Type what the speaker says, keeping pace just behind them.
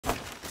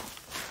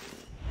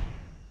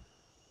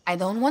I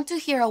don't want to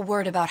hear a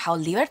word about how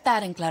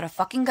Libertad and Clara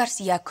fucking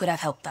Garcia could have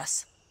helped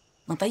us.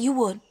 Not that you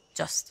would,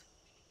 just...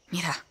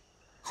 Mira,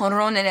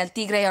 Honron and El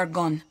Tigre are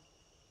gone.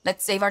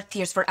 Let's save our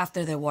tears for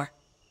after the war.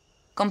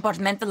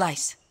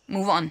 Compartmentalize.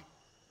 Move on.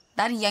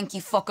 That Yankee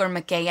fucker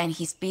McKay and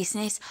his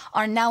business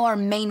are now our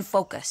main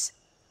focus.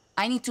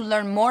 I need to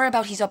learn more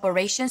about his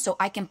operations so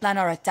I can plan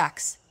our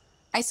attacks.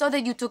 I saw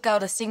that you took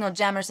out the signal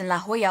jammers in La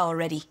Jolla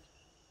already.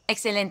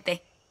 Excelente.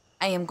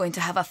 I am going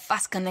to have a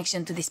fast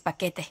connection to this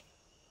paquete.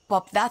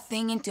 Pop that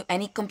thing into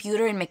any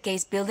computer in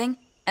McKay's building,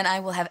 and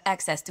I will have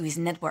access to his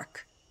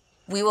network.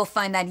 We will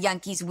find that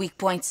Yankee's weak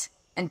points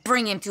and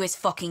bring him to his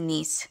fucking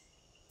knees.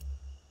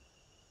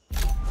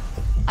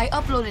 I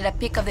uploaded a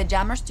pic of the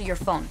jammers to your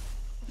phone.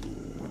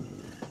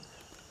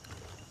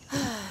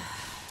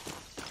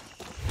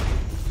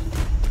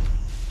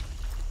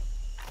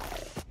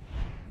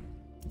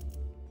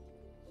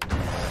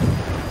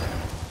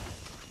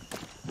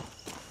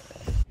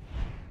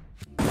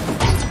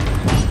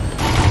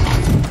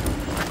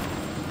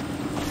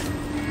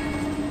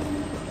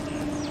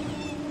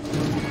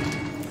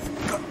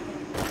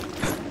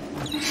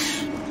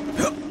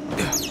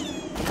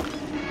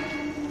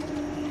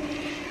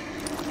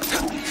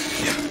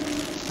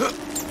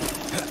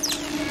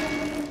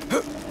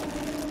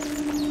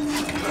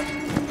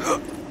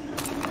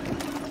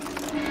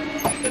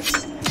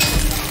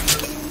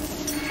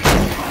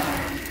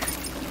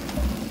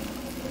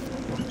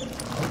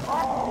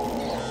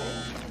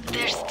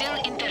 There's still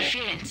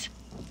interference.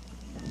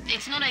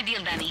 It's not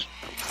ideal, Danny,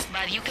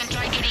 but you can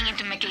try getting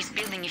into McKay's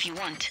building if you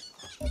want.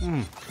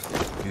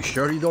 You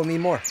sure you don't need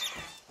more?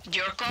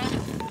 Your call?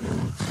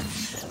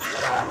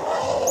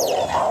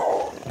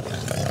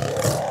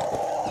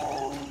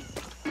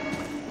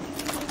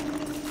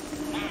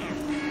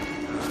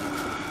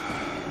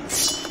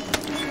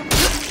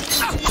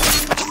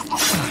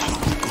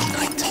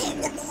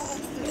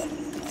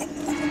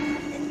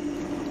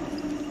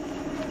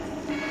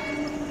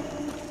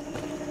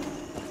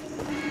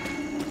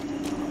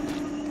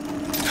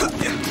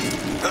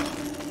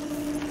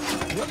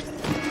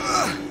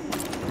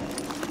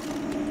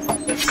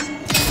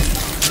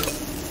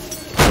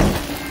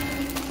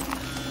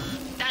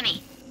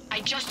 Danny,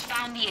 I just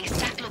found the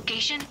exact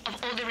location of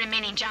all the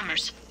remaining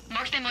jammers.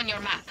 Mark them on your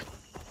map.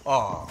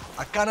 Oh,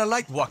 I kinda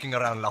like walking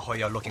around La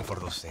Jolla looking for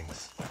those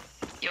things.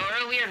 You're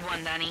a weird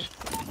one, Danny.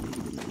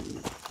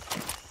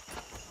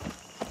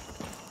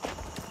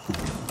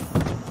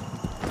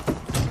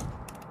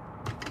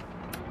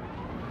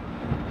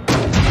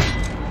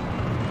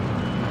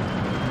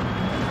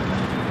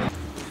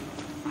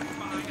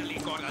 Finally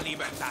got a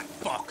Libertad,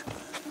 fuck!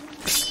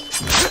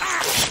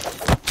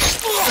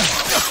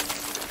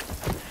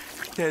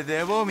 Te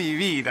debo mi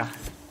vida.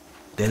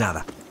 De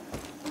nada.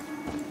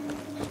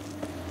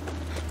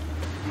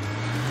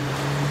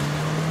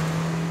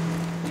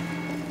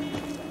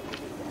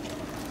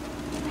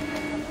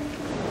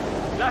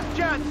 Last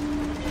chance!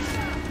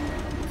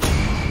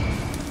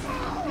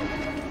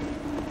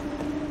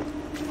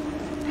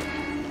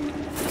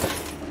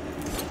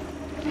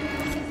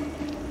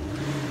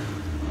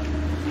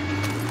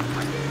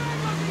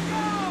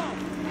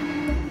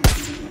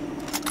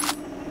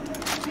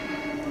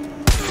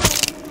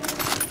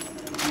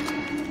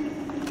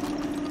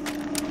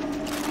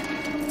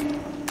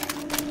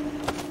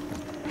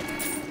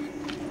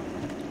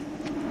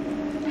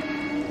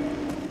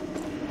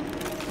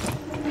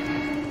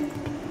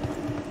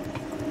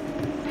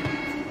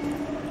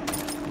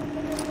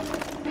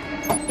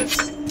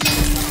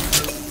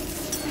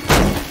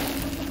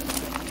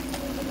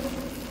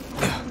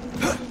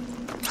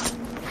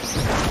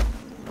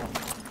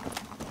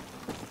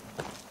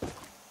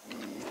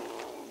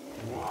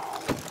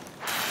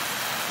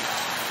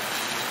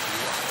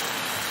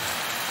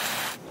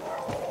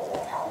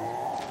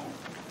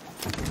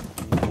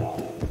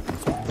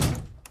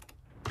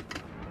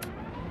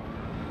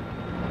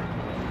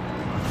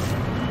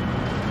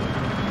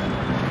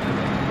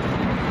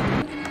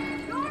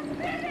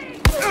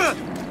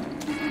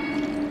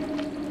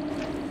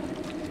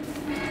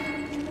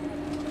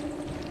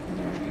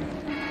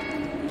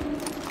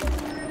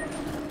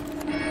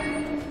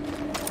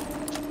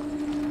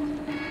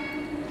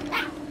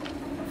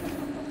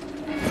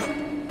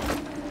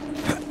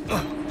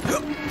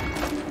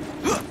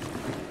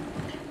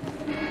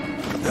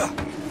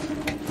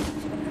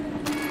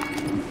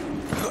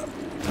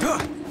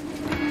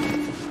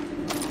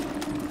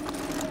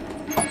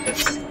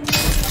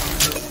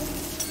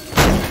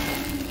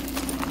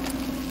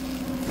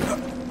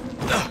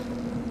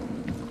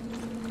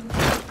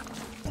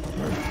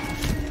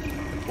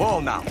 Whoa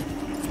now.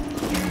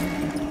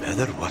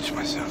 Better watch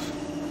myself.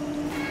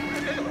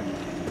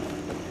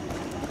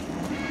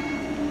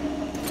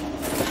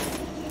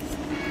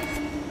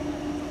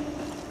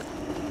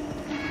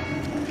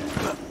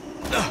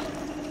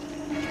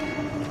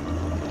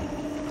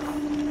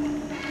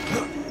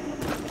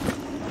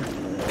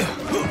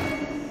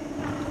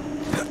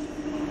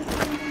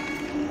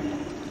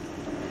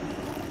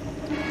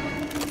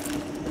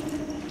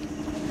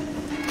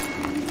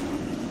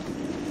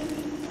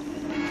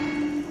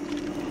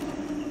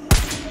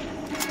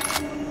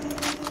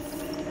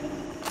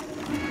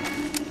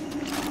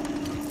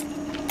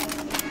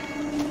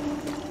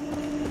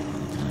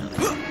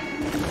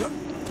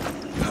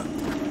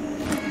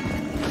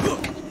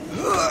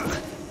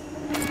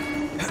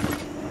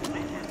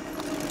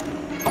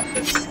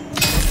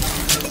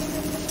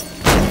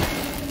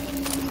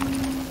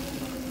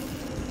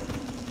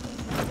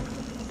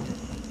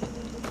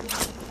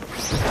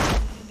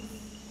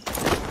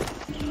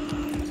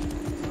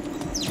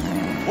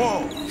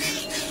 Whoa!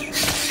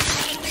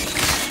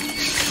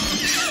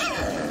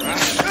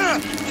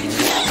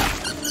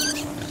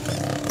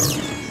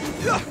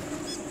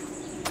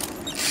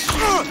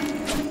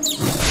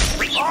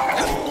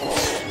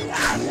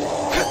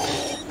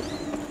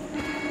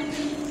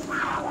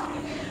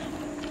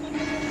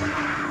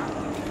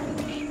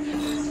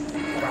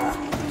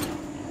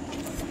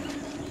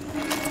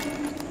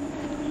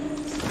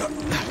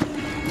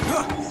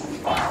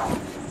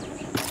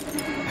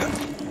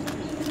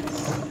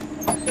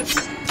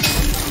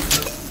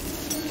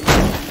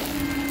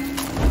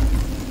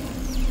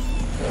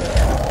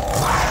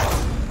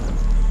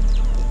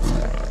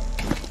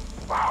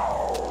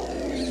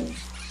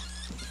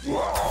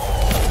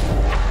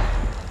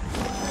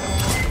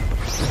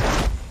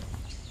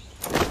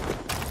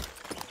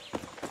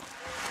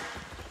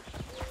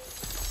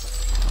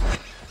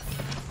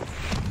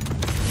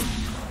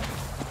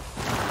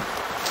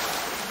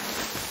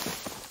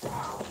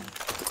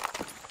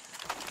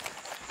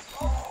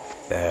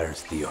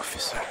 There's the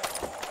officer.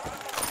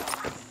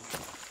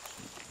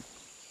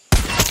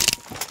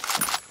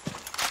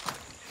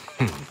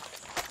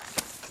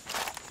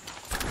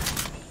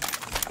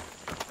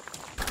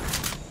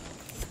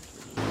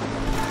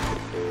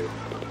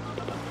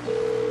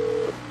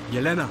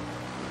 Yelena,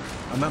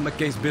 I'm at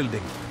McKay's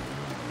building.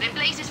 The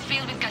place is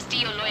filled with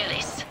Castillo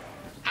loyalists.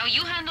 How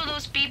you handle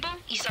those people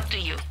is up to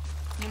you.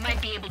 You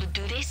might be able to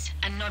do this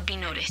and not be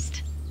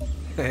noticed.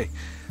 Hey,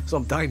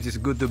 sometimes it's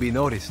good to be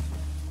noticed.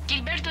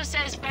 Gilberto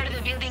says part of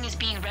the building is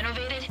being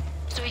renovated,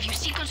 so if you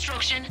see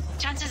construction,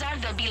 chances are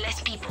there'll be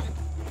less people.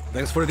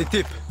 Thanks for the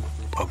tip.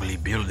 Ugly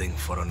building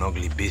for an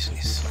ugly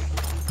business.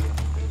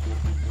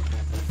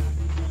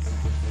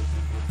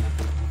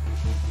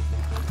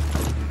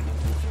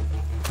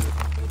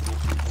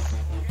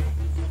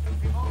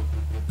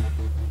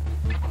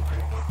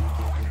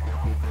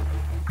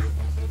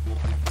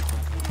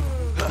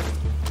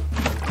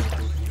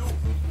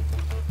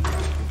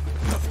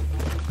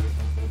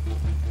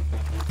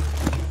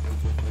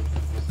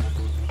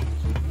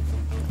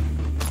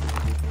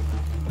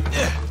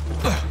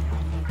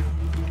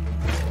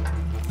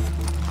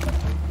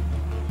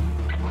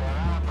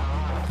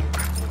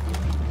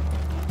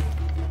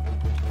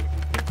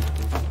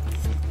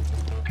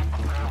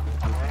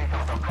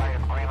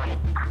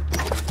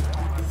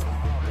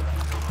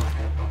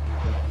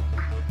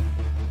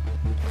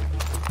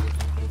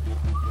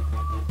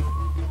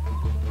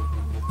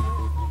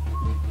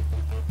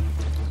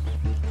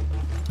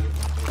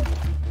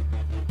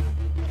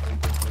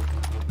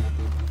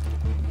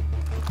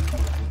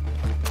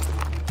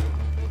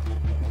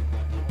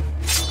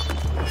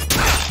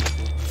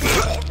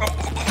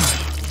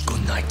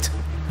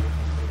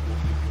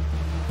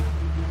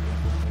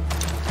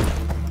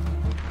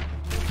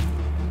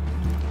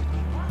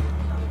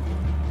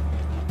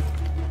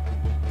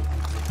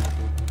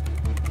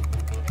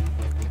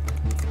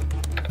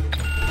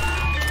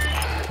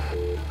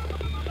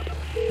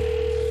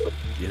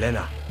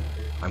 Yelena,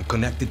 I'm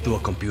connected to a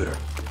computer.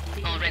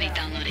 Already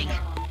downloading.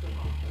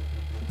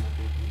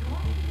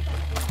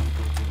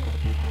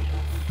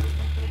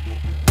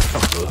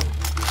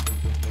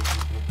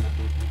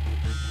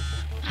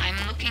 I'm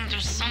looking through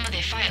some of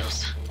the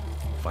files.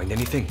 Find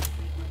anything?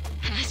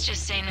 Let's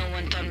just say no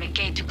one told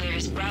McKay to clear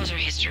his browser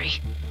history.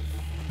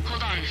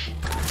 Hold on.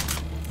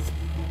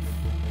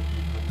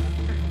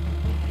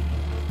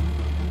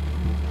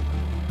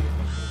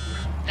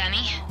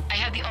 Danny, I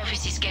have the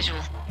office's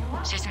schedule.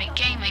 Says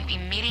McKay might be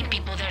meeting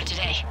people there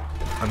today.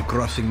 I'm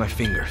crossing my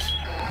fingers.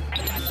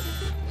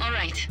 All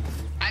right.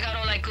 I got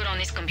all I could on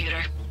this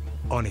computer.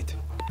 On it.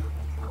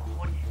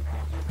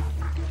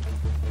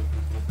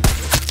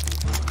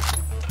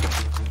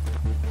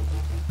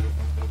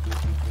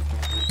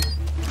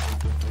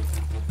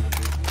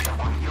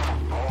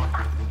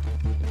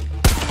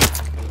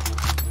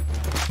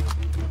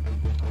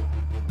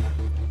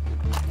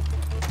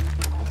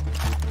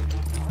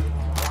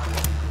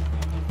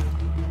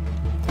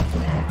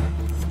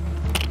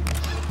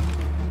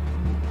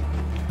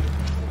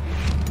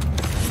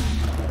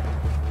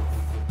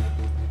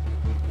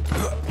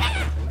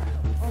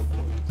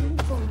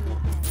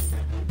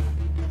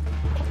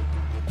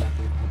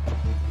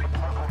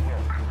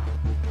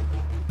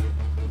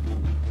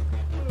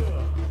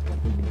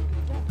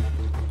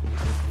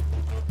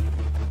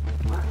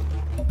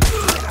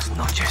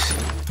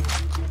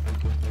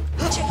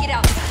 Check it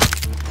out.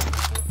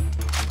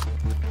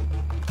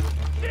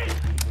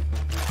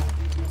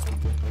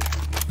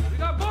 We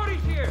got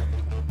bodies here!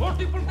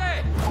 Multiple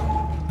dead!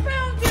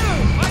 Found you!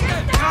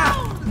 Get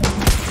down!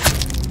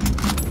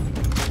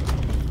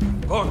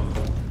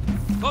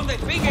 ¿Dónde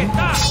Ping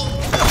está?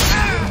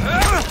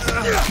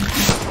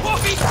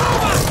 ¡Bobby,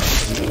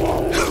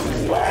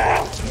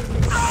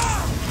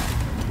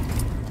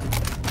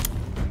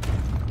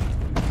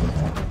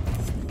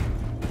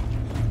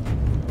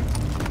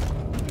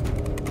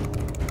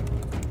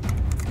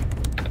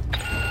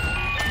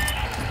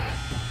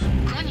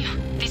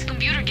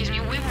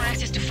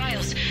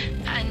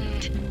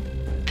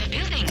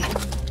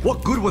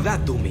 What good would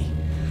that do me?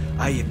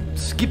 I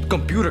skipped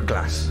computer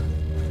class.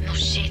 Oh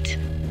shit.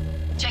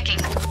 Checking.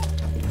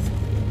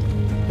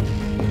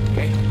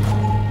 Okay.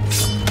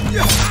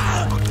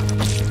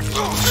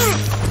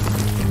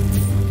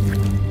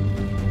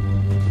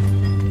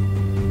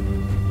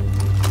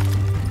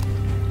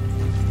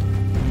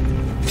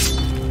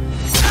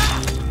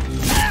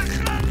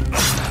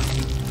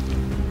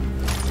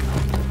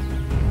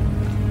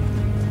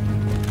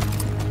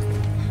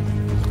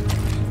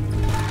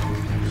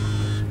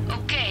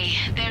 Okay,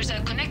 there's a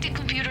connected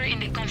computer in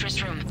the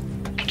conference room.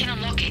 I can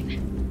unlock it.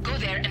 Go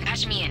there and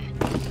patch me in.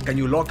 Can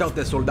you lock out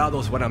the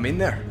soldados when I'm in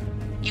there?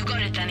 You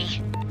got it,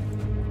 Danny.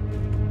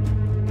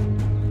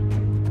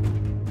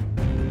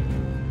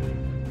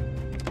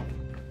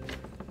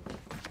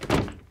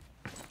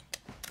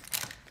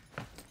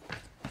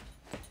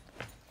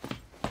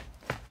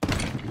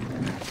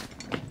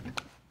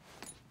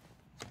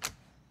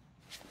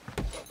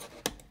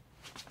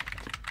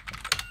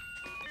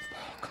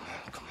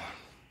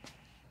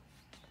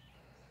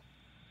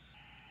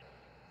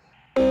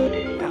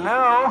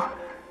 Hello?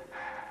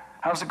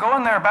 How's it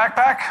going there,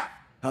 backpack?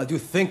 How do you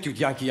think, you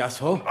Yankee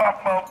asshole? Oh,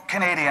 well,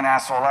 Canadian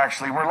asshole,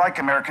 actually. We're like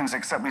Americans,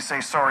 except we say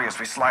sorry as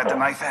we slide the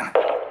knife in.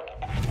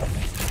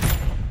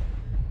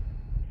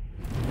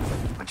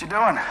 What you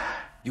doing?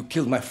 You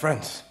killed my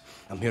friends.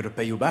 I'm here to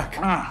pay you back.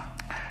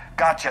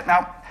 Gotcha.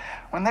 Now,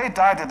 when they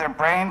died, did their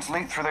brains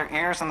leak through their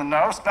ears and the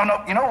nose?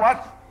 No, you know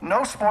what?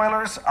 No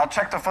spoilers. I'll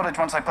check the footage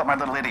once I put my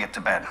little idiot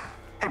to bed.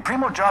 Hey,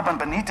 primo job on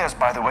Benitez,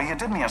 by the way. You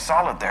did me a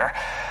solid there.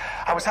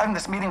 I was having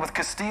this meeting with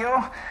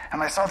Castillo,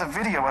 and I saw the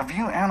video of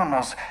you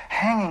animals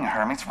hanging her.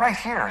 I mean, it's right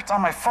here. It's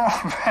on my phone,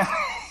 man.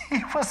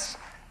 He was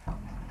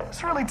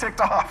really ticked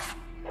off.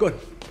 Good.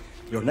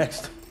 You're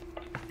next.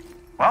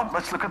 Well,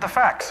 let's look at the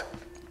facts.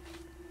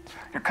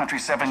 Your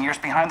country's 7 years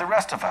behind the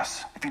rest of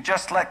us. If you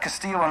just let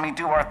Castillo and me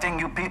do our thing,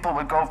 you people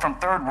would go from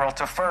third world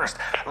to first.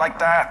 Like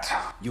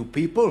that. You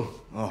people?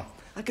 Oh,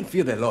 I can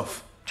feel their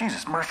love.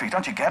 Jesus, Murphy,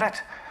 don't you get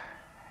it?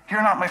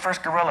 You're not my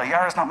first gorilla.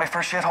 Yara's not my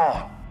first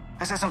shithole.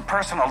 This isn't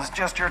personal. It's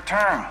just your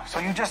turn. So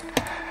you just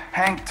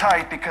hang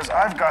tight because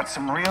I've got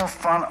some real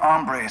fun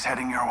hombres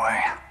heading your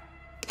way.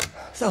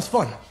 Sounds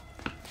fun.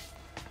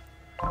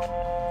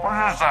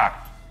 What is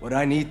that? What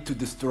I need to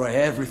destroy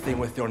everything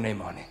with your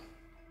name on it.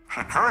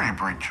 Security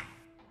breach.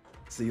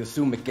 See you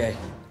soon, McKay.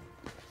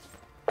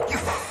 You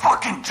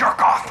fucking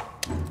jerk off!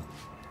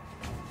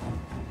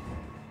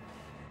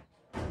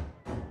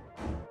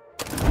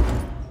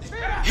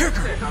 Here,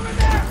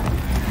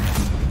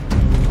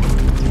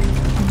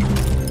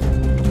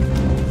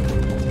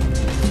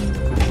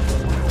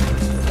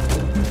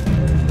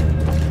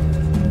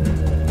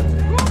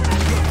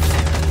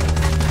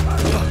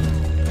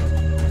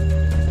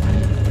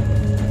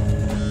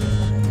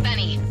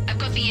 Danny, I've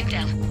got the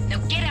intel. Now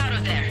get out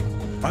of there.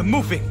 I'm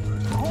moving.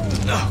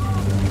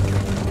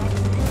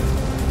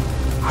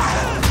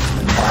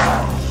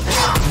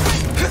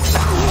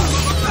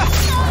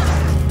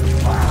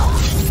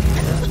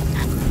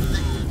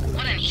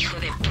 What an hijo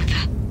de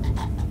puta.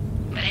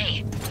 But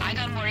hey, I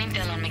got more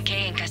intel on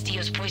McKay and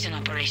Castillo's poison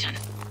operation.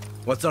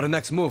 What's our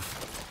next move?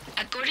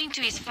 According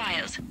to his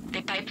files,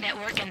 the pipe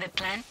network and the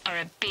plant are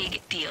a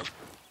big deal.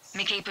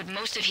 McKay put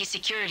most of his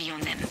security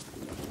on them.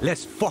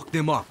 Let's fuck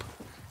them up.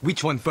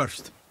 Which one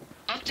first?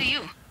 Up to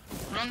you.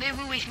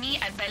 Rendezvous with me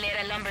at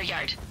Valera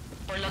Lumberyard,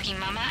 or Lucky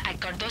Mama at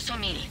Cardoso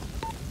Mill.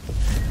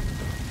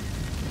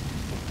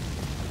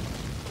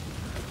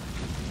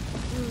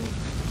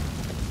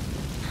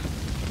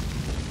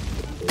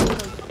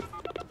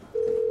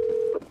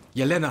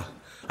 Yelena,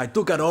 I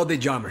took out all the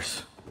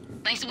jammers.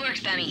 Nice work,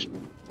 Danny.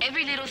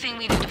 Every little thing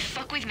we do to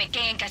fuck with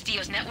McKay and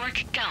Castillo's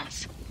network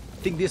counts.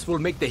 Think this will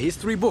make the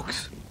history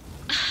books?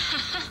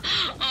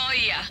 Oh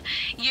yeah.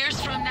 Years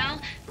from now,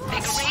 the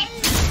great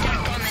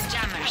attack on the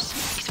jammers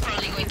is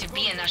probably going to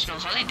be a national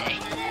holiday.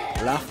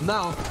 Laugh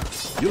now.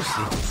 You'll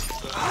see.